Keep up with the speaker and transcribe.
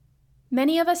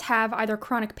Many of us have either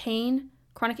chronic pain,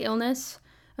 chronic illness,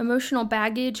 emotional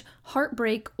baggage,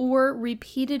 heartbreak, or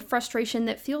repeated frustration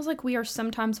that feels like we are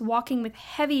sometimes walking with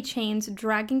heavy chains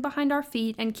dragging behind our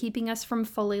feet and keeping us from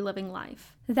fully living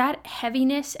life. That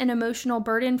heaviness and emotional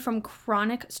burden from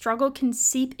chronic struggle can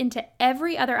seep into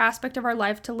every other aspect of our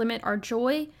life to limit our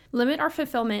joy, limit our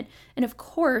fulfillment, and of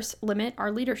course, limit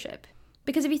our leadership.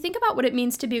 Because if you think about what it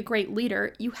means to be a great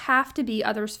leader, you have to be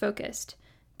others focused.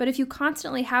 But if you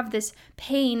constantly have this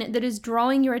pain that is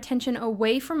drawing your attention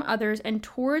away from others and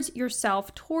towards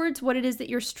yourself, towards what it is that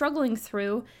you're struggling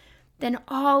through, then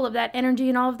all of that energy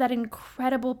and all of that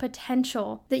incredible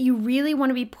potential that you really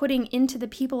want to be putting into the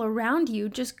people around you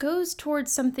just goes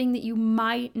towards something that you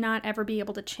might not ever be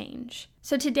able to change.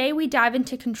 So today we dive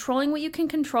into controlling what you can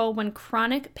control when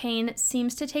chronic pain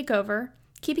seems to take over,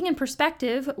 keeping in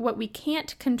perspective what we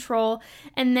can't control,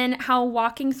 and then how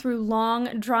walking through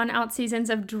long, drawn-out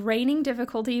seasons of draining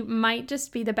difficulty might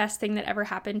just be the best thing that ever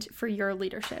happened for your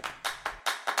leadership.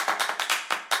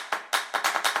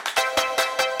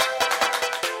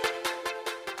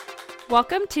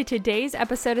 Welcome to today's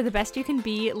episode of the Best You Can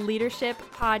Be Leadership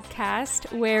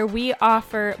Podcast, where we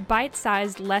offer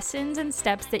bite-sized lessons and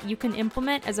steps that you can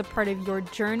implement as a part of your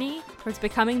journey towards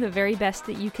becoming the very best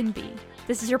that you can be.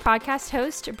 This is your podcast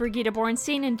host, Brigitte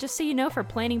Borenstein, and just so you know, for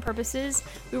planning purposes,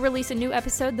 we release a new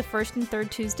episode the first and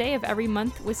third Tuesday of every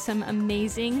month with some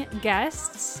amazing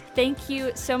guests. Thank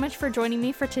you so much for joining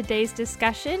me for today's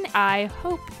discussion. I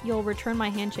hope you'll return my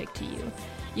handshake to you.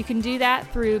 You can do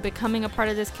that through becoming a part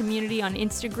of this community on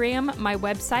Instagram, my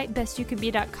website,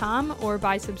 bestyoucanbe.com, or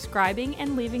by subscribing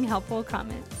and leaving helpful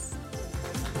comments.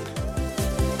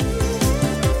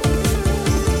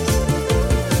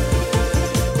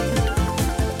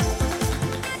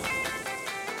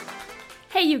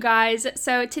 Hey you guys,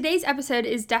 so today's episode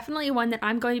is definitely one that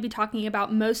I'm going to be talking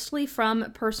about mostly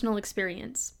from personal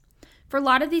experience. For a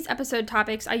lot of these episode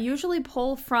topics, I usually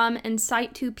pull from and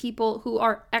cite to people who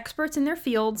are experts in their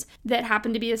fields that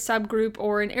happen to be a subgroup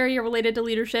or an area related to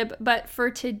leadership, but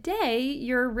for today,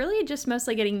 you're really just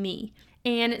mostly getting me.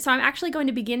 And so I'm actually going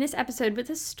to begin this episode with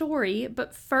a story,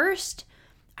 but first,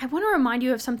 I want to remind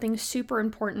you of something super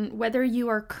important, whether you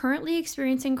are currently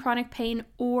experiencing chronic pain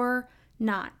or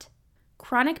not.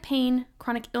 Chronic pain,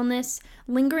 chronic illness,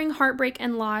 lingering heartbreak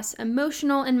and loss,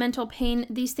 emotional and mental pain,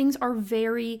 these things are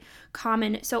very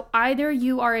common. So either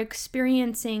you are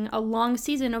experiencing a long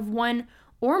season of one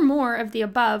or more of the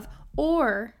above,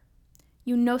 or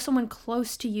you know someone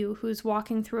close to you who's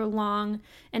walking through a long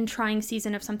and trying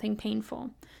season of something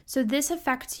painful. So this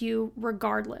affects you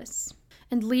regardless.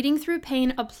 And leading through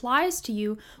pain applies to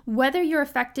you whether you're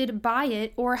affected by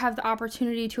it or have the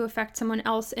opportunity to affect someone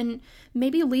else and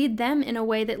maybe lead them in a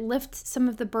way that lifts some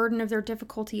of the burden of their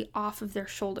difficulty off of their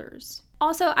shoulders.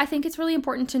 Also, I think it's really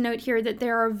important to note here that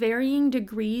there are varying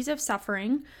degrees of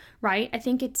suffering, right? I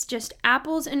think it's just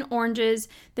apples and oranges.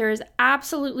 There is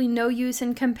absolutely no use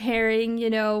in comparing,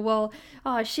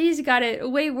 she's got it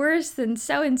way worse than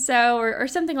so-and-so or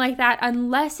something like that,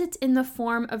 unless it's in the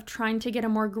form of trying to get a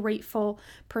more grateful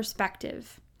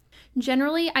perspective.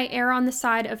 Generally, I err on the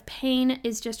side of pain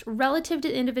is just relative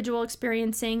to individual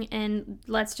experiencing, and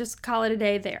let's just call it a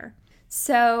day there.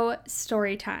 So,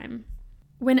 story time.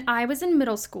 When I was in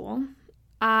middle school,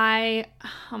 I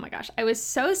was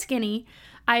so skinny.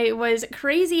 I was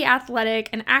crazy athletic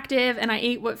and active, and I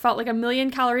ate what felt like 1,000,000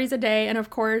 calories a day, and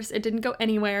of course, it didn't go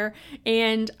anywhere.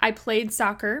 And I played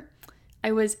soccer.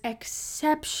 I was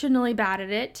exceptionally bad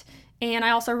at it, and I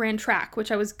also ran track,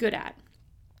 which I was good at.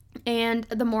 And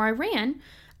the more I ran,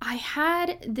 I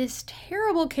had this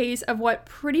terrible case of what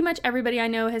pretty much everybody I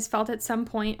know has felt at some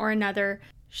point or another,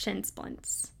 shin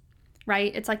splints.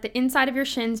 Right? It's like the inside of your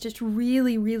shins just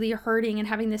really, really hurting and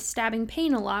having this stabbing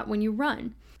pain a lot when you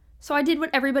run. So I did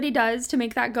what everybody does to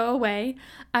make that go away.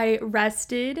 I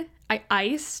rested, I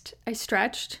iced, I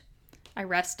stretched. I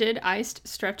rested, iced,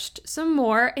 stretched some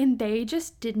more, and they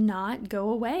just did not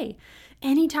go away.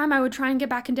 Anytime I would try and get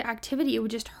back into activity, it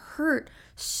would just hurt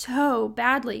so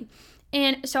badly.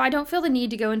 And so I don't feel the need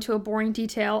to go into a boring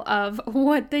detail of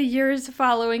what the years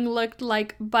following looked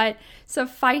like, but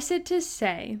suffice it to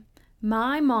say,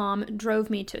 my mom drove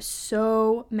me to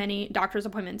so many doctor's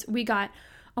appointments. We got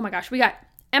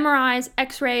MRIs,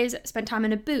 x-rays, spent time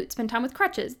in a boot, spent time with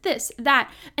crutches, this, that.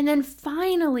 And then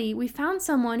finally, we found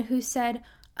someone who said,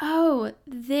 "Oh,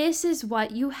 this is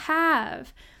what you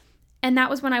have." And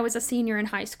that was when I was a senior in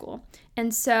high school.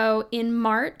 And so in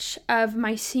March of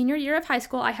my senior year of high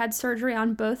school, I had surgery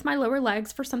on both my lower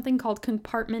legs for something called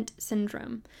compartment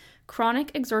syndrome,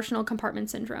 chronic exertional compartment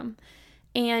syndrome.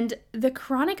 And the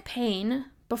chronic pain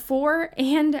before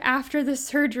and after the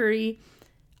surgery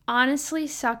honestly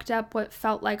sucked up what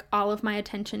felt like all of my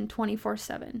attention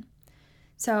 24/7.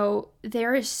 So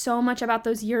there is so much about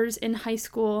those years in high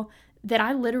school that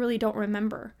I literally don't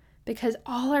remember, because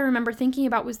all I remember thinking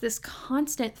about was this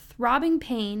constant throbbing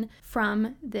pain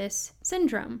from this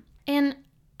syndrome. And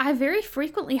I very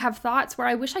frequently have thoughts where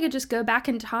I wish I could just go back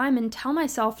in time and tell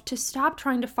myself to stop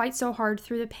trying to fight so hard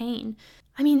through the pain.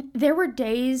 I mean, there were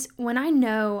days when I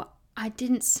know I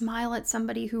didn't smile at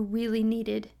somebody who really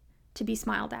needed to be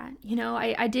smiled at.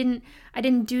 I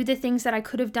didn't do the things that I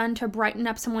could have done to brighten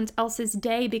up someone else's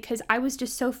day because I was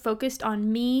just so focused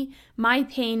on me, my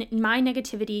pain, my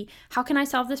negativity. How can I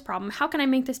solve this problem? How can I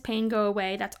make this pain go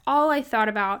away? That's all I thought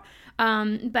about.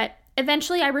 But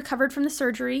eventually I recovered from the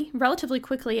surgery relatively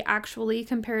quickly, actually,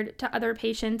 compared to other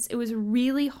patients. It was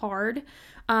really hard.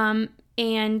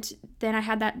 And then I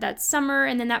had that summer,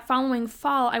 and then that following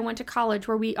fall, I went to college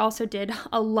where we also did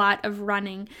a lot of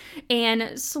running.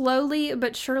 And slowly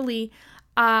but surely,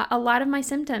 a lot of my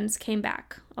symptoms came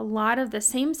back. A lot of the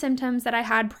same symptoms that I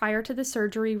had prior to the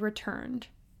surgery returned.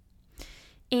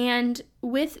 And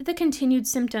with the continued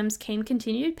symptoms came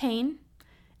continued pain.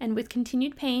 And with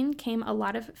continued pain came a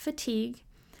lot of fatigue.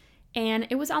 And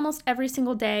it was almost every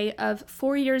single day of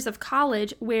 4 years of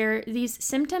college where these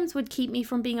symptoms would keep me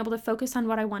from being able to focus on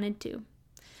what I wanted to.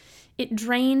 It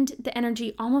drained the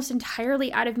energy almost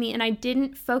entirely out of me, and I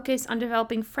didn't focus on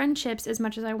developing friendships as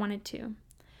much as I wanted to.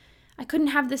 I couldn't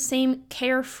have the same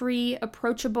carefree,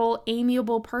 approachable,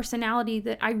 amiable personality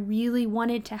that I really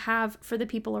wanted to have for the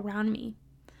people around me.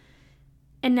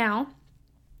 And now,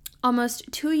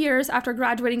 almost 2 years after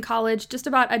graduating college, just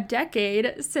about a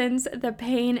decade since the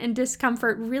pain and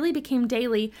discomfort really became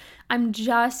daily, I'm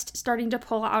just starting to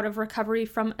pull out of recovery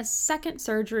from a second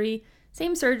surgery,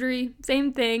 same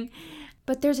thing.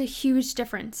 But there's a huge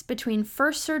difference between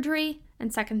first surgery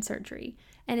and second surgery,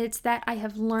 and it's that I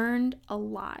have learned a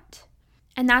lot.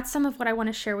 And that's some of what I want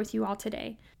to share with you all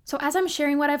today. So as I'm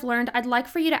sharing what I've learned, I'd like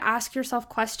for you to ask yourself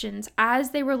questions as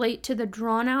they relate to the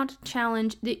drawn-out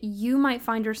challenge that you might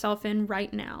find yourself in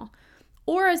right now,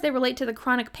 or as they relate to the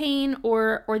chronic pain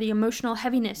or the emotional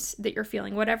heaviness that you're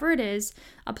feeling. Whatever it is,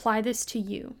 apply this to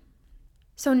you.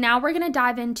 So now we're going to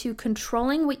dive into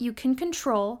controlling what you can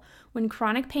control when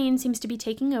chronic pain seems to be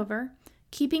taking over,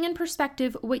 keeping in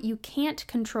perspective what you can't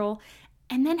control,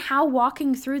 and then how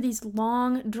walking through these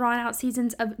long, drawn-out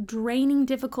seasons of draining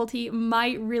difficulty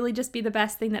might really just be the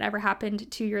best thing that ever happened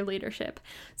to your leadership.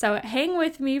 So hang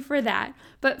with me for that.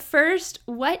 But first,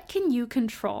 what can you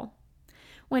control?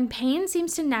 When pain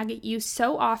seems to nag at you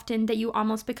so often that you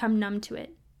almost become numb to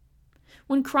it.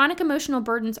 When chronic emotional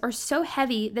burdens are so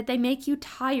heavy that they make you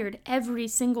tired every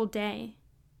single day.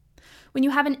 When you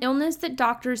have an illness that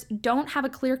doctors don't have a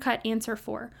clear-cut answer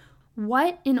for.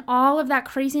 What in all of that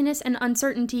craziness and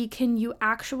uncertainty can you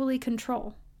actually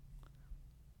control?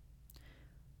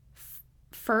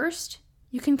 First,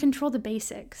 you can control the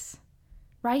basics,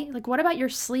 right? Like, what about your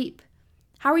sleep?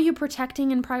 How are you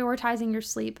protecting and prioritizing your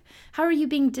sleep? How are you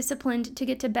being disciplined to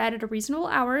get to bed at a reasonable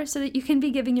hour so that you can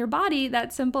be giving your body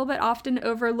that simple but often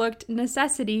overlooked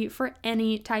necessity for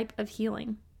any type of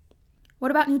healing?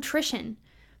 What about nutrition?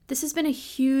 This has been a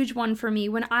huge one for me.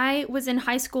 When I was in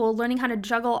high school learning how to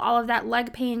juggle all of that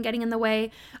leg pain getting in the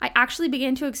way, I actually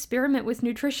began to experiment with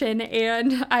nutrition,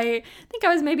 and I think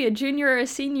I was maybe a junior or a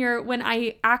senior when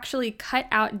I actually cut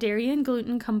out dairy and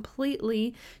gluten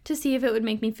completely to see if it would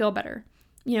make me feel better.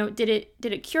 Did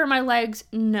it cure my legs?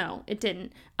 No, it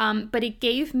didn't. But it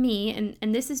gave me,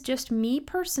 and this is just me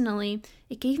personally,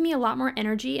 it gave me a lot more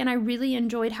energy, and I really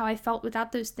enjoyed how I felt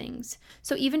without those things.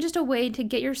 So even just a way to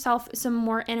get yourself some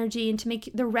more energy and to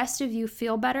make the rest of you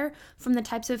feel better from the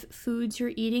types of foods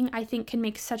you're eating, I think can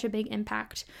make such a big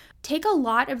impact. Take a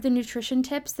lot of the nutrition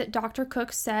tips that Dr.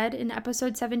 Cook said in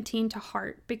episode 17 to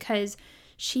heart, because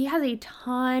she has a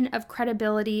ton of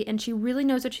credibility and she really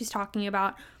knows what she's talking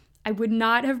about. I would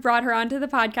not have brought her onto the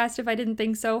podcast if I didn't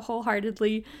think so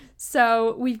wholeheartedly.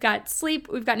 So we've got sleep,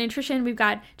 we've got nutrition, we've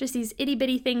got just these itty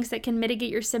bitty things that can mitigate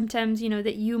your symptoms,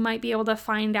 that you might be able to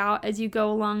find out as you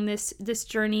go along this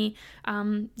journey.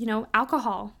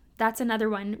 Alcohol, that's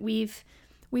another one.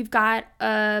 We've got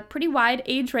a pretty wide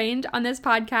age range on this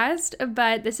podcast,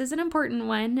 but this is an important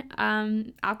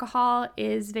one. Alcohol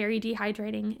is very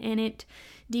dehydrating and it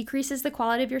decreases the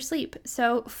quality of your sleep.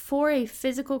 So for a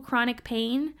physical chronic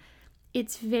pain,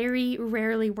 it's very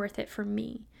rarely worth it for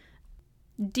me.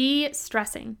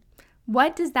 De-stressing.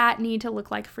 What does that need to look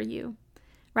like for you?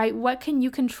 Right? What can you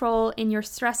control in your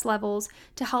stress levels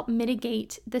to help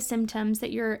mitigate the symptoms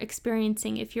that you're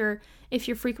experiencing? If you're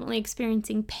frequently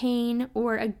experiencing pain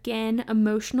or, again,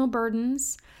 emotional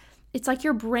burdens, It's like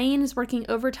your brain is working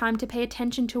overtime to pay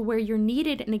attention to where you're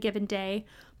needed in a given day,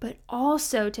 but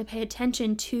also to pay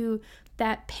attention to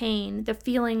that pain, the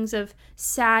feelings of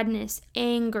sadness,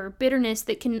 anger, bitterness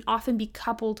that can often be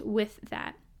coupled with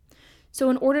that. So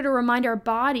in order to remind our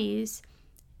bodies,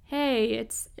 hey,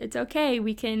 it's okay,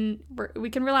 we can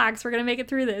relax, we're going to make it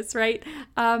through this, right?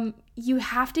 You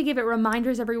have to give it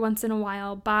reminders every once in a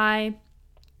while by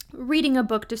reading a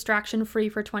book distraction-free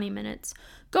for 20 minutes,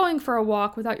 going for a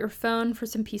walk without your phone for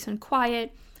some peace and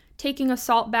quiet, taking a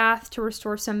salt bath to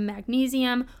restore some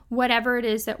magnesium, whatever it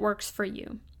is that works for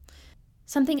you.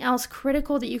 Something else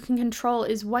critical that you can control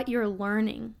is what you're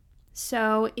learning.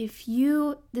 So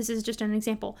this is just an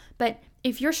example, but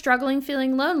if you're struggling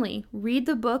feeling lonely, read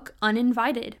the book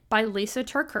Uninvited by Lisa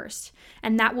TerKeurst,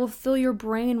 and that will fill your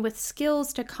brain with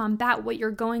skills to combat what you're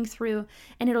going through,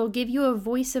 and it'll give you a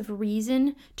voice of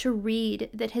reason to read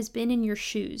that has been in your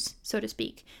shoes, so to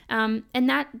speak. And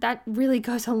that really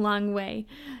goes a long way.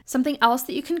 Something else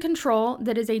that you can control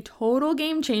that is a total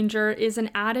game changer is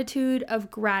an attitude of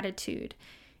gratitude.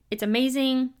 It's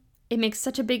amazing. It makes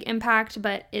such a big impact,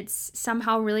 but it's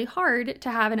somehow really hard to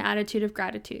have an attitude of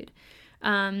gratitude.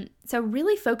 So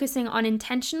really focusing on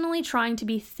intentionally trying to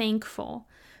be thankful,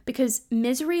 because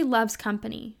misery loves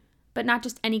company, but not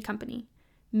just any company.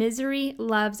 Misery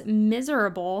loves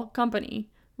miserable company,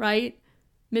 right?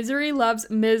 Misery loves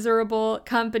miserable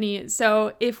company.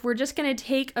 So if we're just going to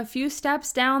take a few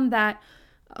steps down that,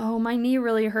 oh, my knee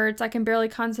really hurts, I can barely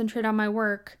concentrate on my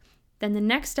work, then the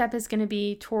next step is going to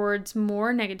be towards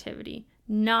more negativity,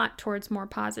 not towards more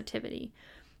positivity.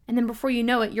 And then before you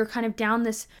know it, you're kind of down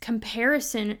this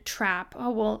comparison trap. Oh,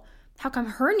 well, how come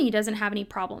her knee doesn't have any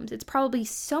problems? It's probably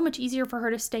so much easier for her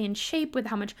to stay in shape with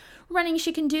how much running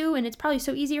she can do. And it's probably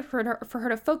so easier for her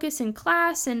to focus in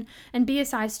class and be a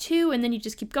size 2. And then you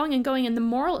just keep going and going. And the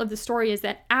moral of the story is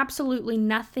that absolutely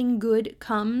nothing good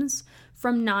comes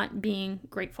from not being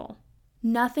grateful.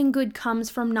 Nothing good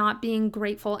comes from not being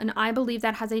grateful, and I believe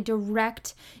that has a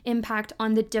direct impact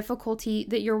on the difficulty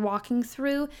that you're walking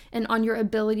through and on your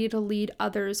ability to lead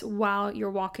others while you're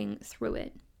walking through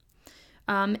it.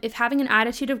 If having an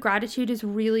attitude of gratitude is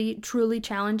really, truly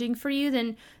challenging for you,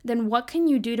 then what can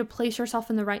you do to place yourself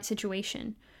in the right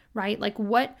situation? Right? Like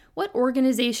what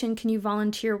organization can you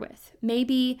volunteer with?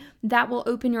 Maybe that will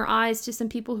open your eyes to some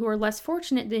people who are less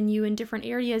fortunate than you in different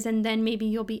areas, and then maybe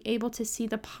you'll be able to see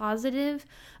the positive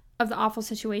of the awful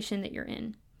situation that you're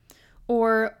in.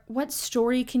 Or what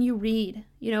story can you read?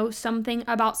 Something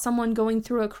about someone going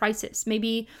through a crisis.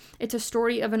 Maybe it's a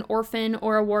story of an orphan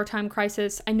or a wartime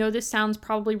crisis. I know this sounds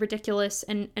probably ridiculous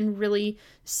and really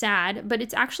sad, but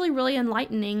it's actually really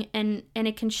enlightening, and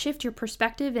it can shift your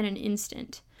perspective in an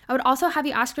instant. I would also have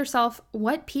you ask yourself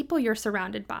what people you're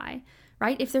surrounded by,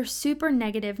 right? If they're super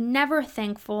negative, never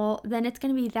thankful, then it's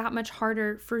going to be that much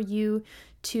harder for you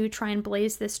to try and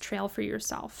blaze this trail for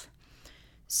yourself.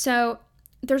 So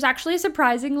there's actually a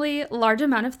surprisingly large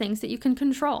amount of things that you can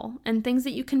control and things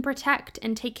that you can protect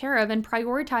and take care of and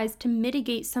prioritize to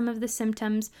mitigate some of the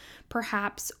symptoms,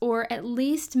 perhaps, or at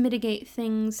least mitigate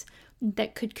things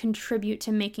that could contribute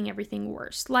to making everything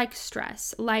worse, like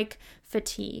stress, like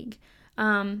fatigue.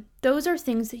 Those are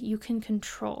things that you can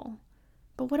control.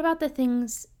 But what about the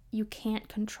things you can't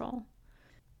control?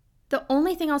 The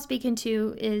only thing I'll speak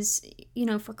into is,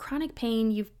 for chronic pain,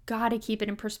 you've got to keep it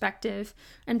in perspective.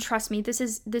 And trust me, this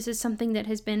is something that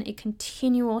has been a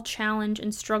continual challenge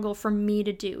and struggle for me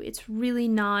to do. It's really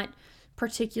not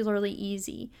particularly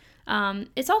easy.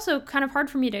 It's also kind of hard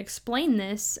for me to explain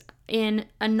this in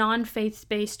a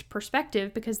non-faith-based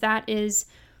perspective, because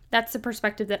that's the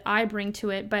perspective that I bring to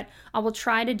it, but I will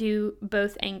try to do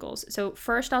both angles. So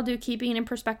first I'll do keeping it in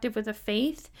perspective with a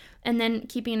faith, and then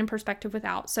keeping it in perspective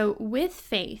without. So with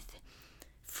faith,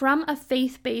 from a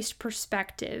faith-based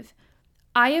perspective,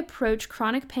 I approach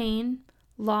chronic pain,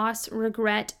 loss,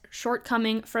 regret,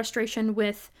 shortcoming, frustration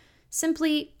with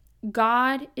simply,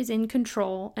 God is in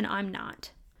control and I'm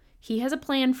not. He has a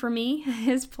plan for me.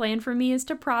 His plan for me is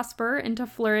to prosper and to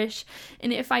flourish.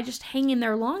 And if I just hang in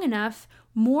there long enough,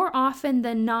 more often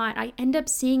than not, I end up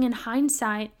seeing in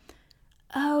hindsight,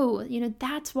 oh,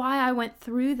 that's why I went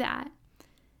through that.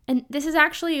 And this is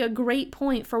actually a great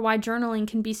point for why journaling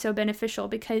can be so beneficial,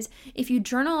 because if you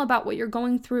journal about what you're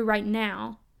going through right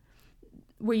now,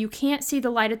 where you can't see the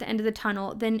light at the end of the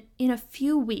tunnel, then in a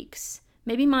few weeks,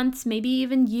 maybe months, maybe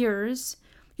even years,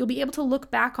 you'll be able to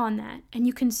look back on that, and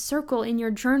you can circle in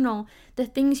your journal the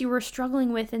things you were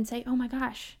struggling with and say, oh my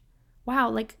gosh, wow,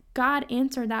 like God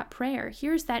answered that prayer.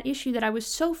 Here's that issue that I was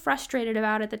so frustrated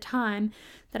about at the time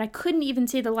that I couldn't even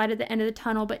see the light at the end of the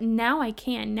tunnel, but now I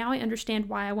can. Now I understand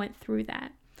why I went through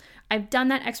that. I've done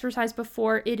that exercise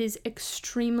before. It is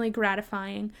extremely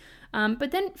gratifying.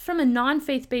 But then from a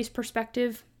non-faith-based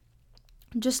perspective,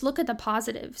 just look at the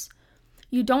positives.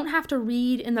 You don't have to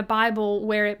read in the Bible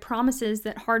where it promises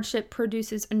that hardship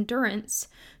produces endurance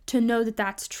to know that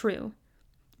that's true,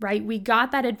 right? We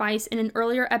got that advice in an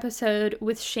earlier episode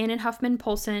with Shannon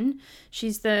Huffman-Polson.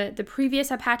 She's the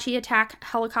previous Apache attack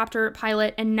helicopter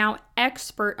pilot and now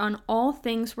expert on all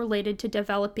things related to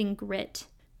developing grit.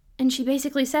 And she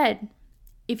basically said,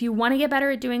 if you want to get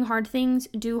better at doing hard things,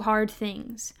 do hard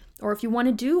things. Or if you want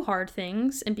to do hard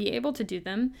things and be able to do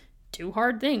them, do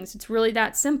hard things. It's really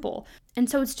that simple. And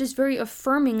so it's just very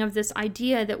affirming of this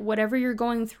idea that whatever you're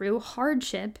going through,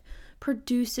 hardship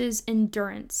produces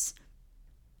endurance.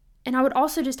 And I would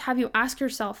also just have you ask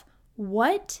yourself,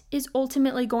 what is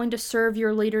ultimately going to serve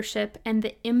your leadership and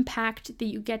the impact that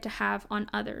you get to have on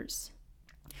others?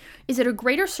 Is it a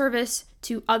greater service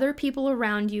to other people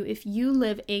around you if you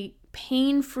live a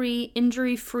pain-free,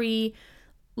 injury-free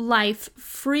life,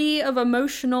 free of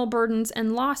emotional burdens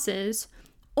and losses,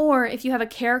 or if you have a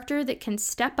character that can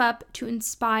step up to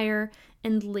inspire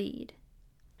and lead?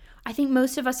 I think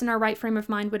most of us in our right frame of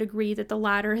mind would agree that the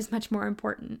latter is much more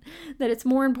important, that it's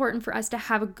more important for us to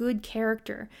have a good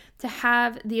character, to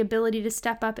have the ability to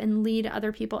step up and lead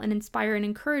other people and inspire and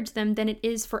encourage them than it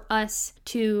is for us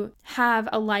to have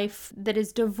a life that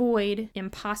is devoid,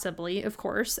 impossibly, of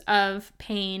course, of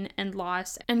pain and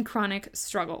loss and chronic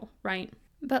struggle, right?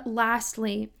 But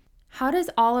lastly, how does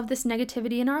all of this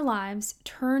negativity in our lives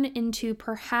turn into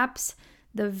perhaps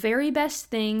the very best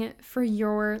thing for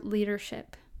your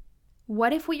leadership?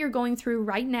 What if what you're going through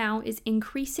right now is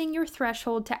increasing your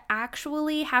threshold to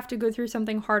actually have to go through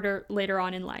something harder later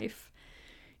on in life?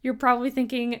 You're probably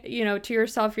thinking, to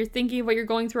yourself, you're thinking of what you're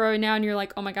going through right now and you're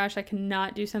like, oh my gosh, I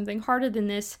cannot do something harder than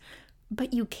this.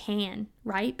 But you can,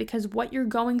 right? Because what you're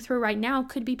going through right now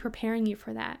could be preparing you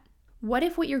for that. What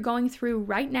if what you're going through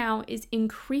right now is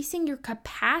increasing your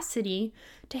capacity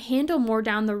to handle more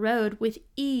down the road with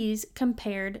ease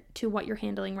compared to what you're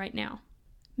handling right now?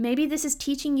 Maybe this is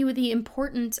teaching you the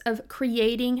importance of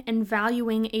creating and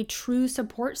valuing a true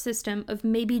support system of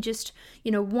maybe just,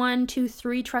 1, 2,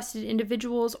 3 trusted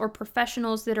individuals or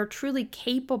professionals that are truly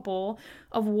capable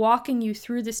of walking you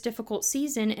through this difficult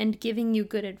season and giving you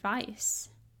good advice.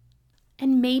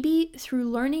 And maybe through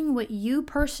learning what you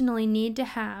personally need to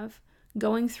have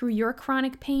going through your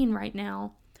chronic pain right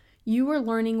now, you are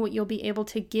learning what you'll be able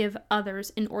to give others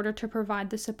in order to provide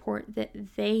the support that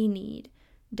they need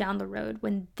down the road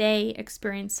when they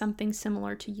experience something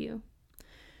similar to you.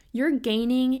 You're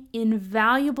gaining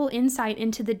invaluable insight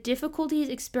into the difficulties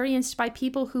experienced by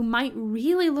people who might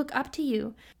really look up to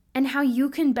you and how you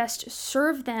can best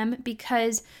serve them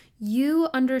because you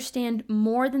understand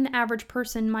more than the average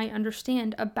person might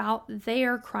understand about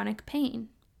their chronic pain.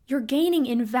 You're gaining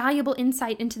invaluable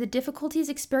insight into the difficulties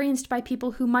experienced by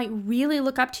people who might really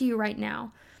look up to you right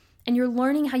now, and you're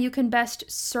learning how you can best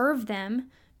serve them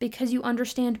because you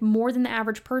understand more than the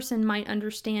average person might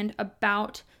understand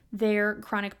about their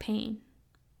chronic pain.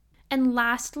 And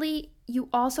lastly, you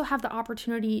also have the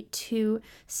opportunity to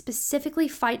specifically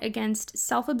fight against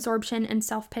self-absorption and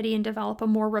self-pity and develop a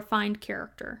more refined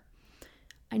character.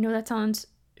 I know that sounds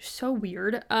so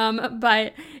weird,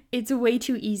 but it's way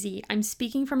too easy. I'm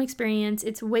speaking from experience.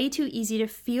 It's way too easy to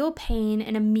feel pain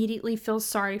and immediately feel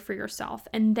sorry for yourself.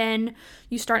 And then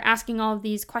you start asking all of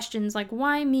these questions like,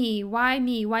 why me? Why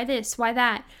me? Why this? Why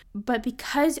that? But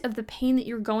because of the pain that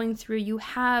you're going through, you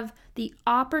have the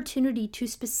opportunity to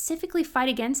specifically fight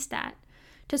against that,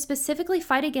 to specifically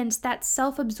fight against that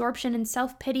self-absorption and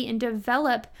self-pity and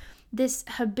develop this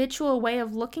habitual way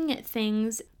of looking at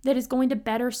things that is going to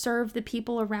better serve the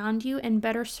people around you and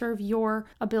better serve your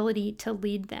ability to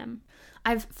lead them.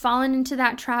 I've fallen into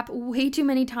that trap way too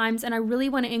many times, and I really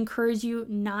want to encourage you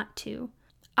not to.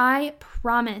 I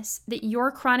promise that your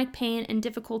chronic pain and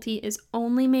difficulty is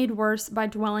only made worse by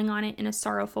dwelling on it in a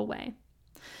sorrowful way.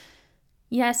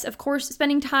 Yes, of course,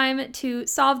 spending time to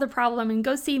solve the problem and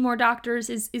go see more doctors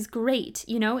is great,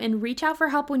 and reach out for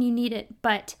help when you need it,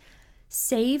 but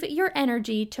save your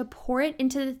energy to pour it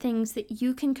into the things that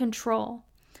you can control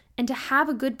and to have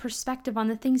a good perspective on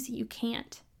the things that you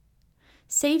can't.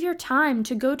 Save your time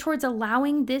to go towards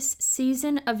allowing this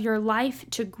season of your life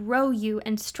to grow you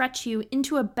and stretch you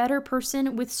into a better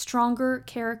person with stronger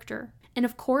character. And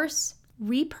of course,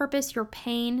 repurpose your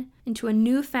pain into a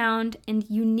newfound and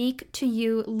unique to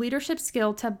you leadership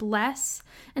skill to bless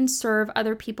and serve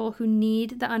other people who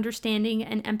need the understanding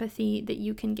and empathy that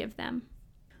you can give them.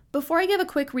 Before I give a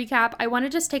quick recap, I want to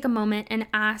just take a moment and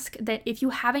ask that if you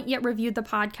haven't yet reviewed the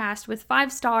podcast with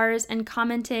 5 stars and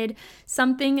commented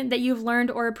something that you've learned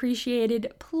or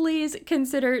appreciated, please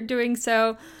consider doing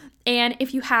so. And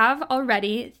if you have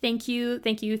already, thank you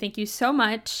so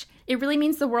much. It really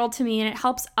means the world to me, and it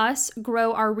helps us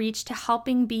grow our reach to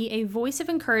helping be a voice of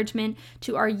encouragement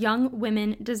to our young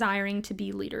women desiring to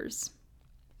be leaders.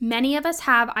 Many of us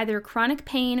have either chronic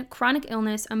pain, chronic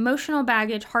illness, emotional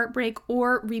baggage, heartbreak,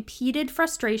 or repeated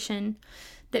frustration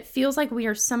that feels like we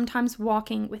are sometimes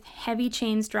walking with heavy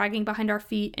chains dragging behind our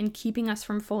feet and keeping us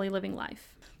from fully living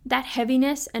life. That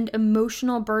heaviness and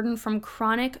emotional burden from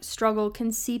chronic struggle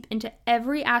can seep into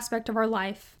every aspect of our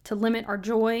life to limit our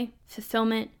joy,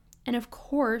 fulfillment, and of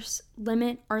course,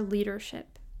 limit our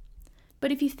leadership.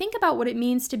 But if you think about what it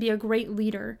means to be a great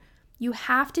leader, you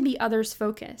have to be others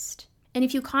focused. And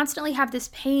if you constantly have this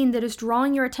pain that is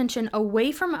drawing your attention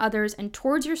away from others and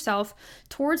towards yourself,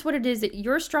 towards what it is that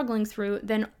you're struggling through,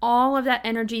 then all of that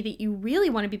energy that you really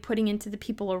want to be putting into the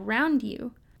people around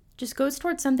you just goes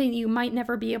towards something that you might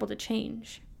never be able to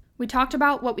change. We talked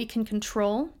about what we can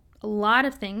control, a lot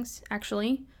of things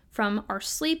actually, from our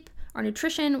sleep, our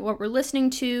nutrition, what we're listening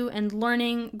to and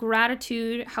learning,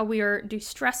 gratitude, how we are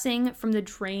de-stressing from the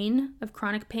drain of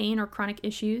chronic pain or chronic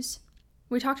issues.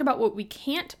 We talked about what we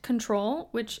can't control,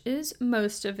 which is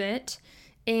most of it,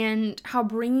 and how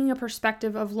bringing a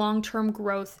perspective of long-term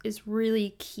growth is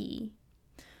really key.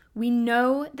 We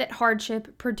know that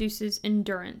hardship produces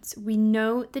endurance. We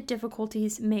know that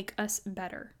difficulties make us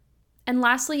better. And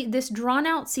lastly, this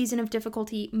drawn-out season of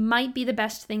difficulty might be the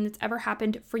best thing that's ever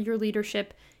happened for your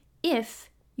leadership if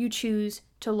you choose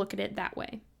to look at it that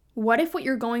way. What if what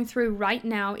you're going through right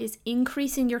now is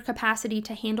increasing your capacity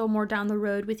to handle more down the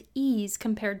road with ease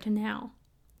compared to now?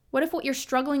 What if what you're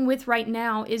struggling with right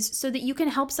now is so that you can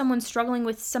help someone struggling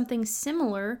with something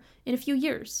similar in a few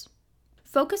years?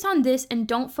 Focus on this and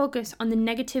don't focus on the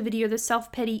negativity or the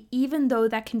self-pity, even though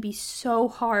that can be so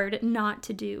hard not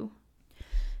to do.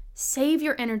 Save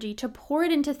your energy to pour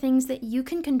it into things that you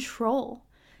can control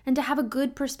and to have a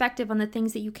good perspective on the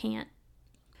things that you can't.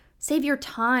 Save your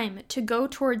time to go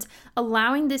towards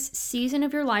allowing this season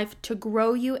of your life to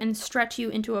grow you and stretch you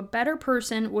into a better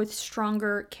person with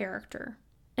stronger character.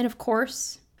 And of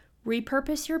course,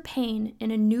 repurpose your pain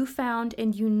in a newfound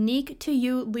and unique to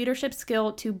you leadership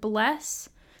skill to bless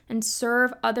and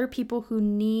serve other people who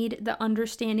need the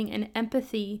understanding and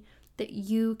empathy that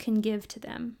you can give to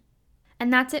them.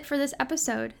 And that's it for this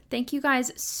episode. Thank you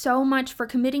guys so much for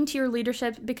committing to your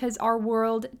leadership because our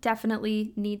world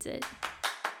definitely needs it.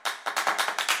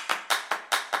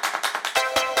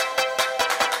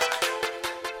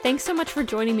 Thanks so much for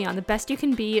joining me on the Best You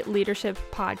Can Be Leadership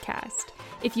Podcast.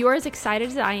 If you are as excited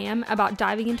as I am about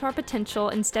diving into our potential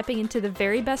and stepping into the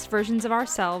very best versions of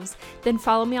ourselves, then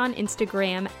follow me on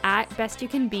Instagram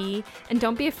 @BestYouCanBe, and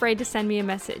don't be afraid to send me a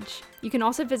message. You can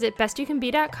also visit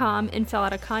bestyoucanbe.com and fill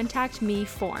out a Contact Me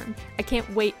form. I can't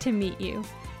wait to meet you.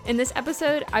 In this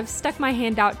episode, I've stuck my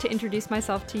hand out to introduce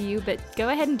myself to you, but go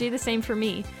ahead and do the same for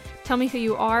me. Tell me who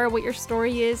you are, what your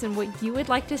story is, and what you would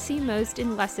like to see most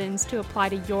in lessons to apply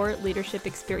to your leadership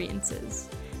experiences.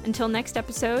 Until next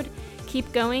episode,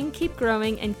 keep going, keep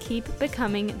growing, and keep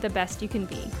becoming the best you can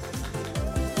be.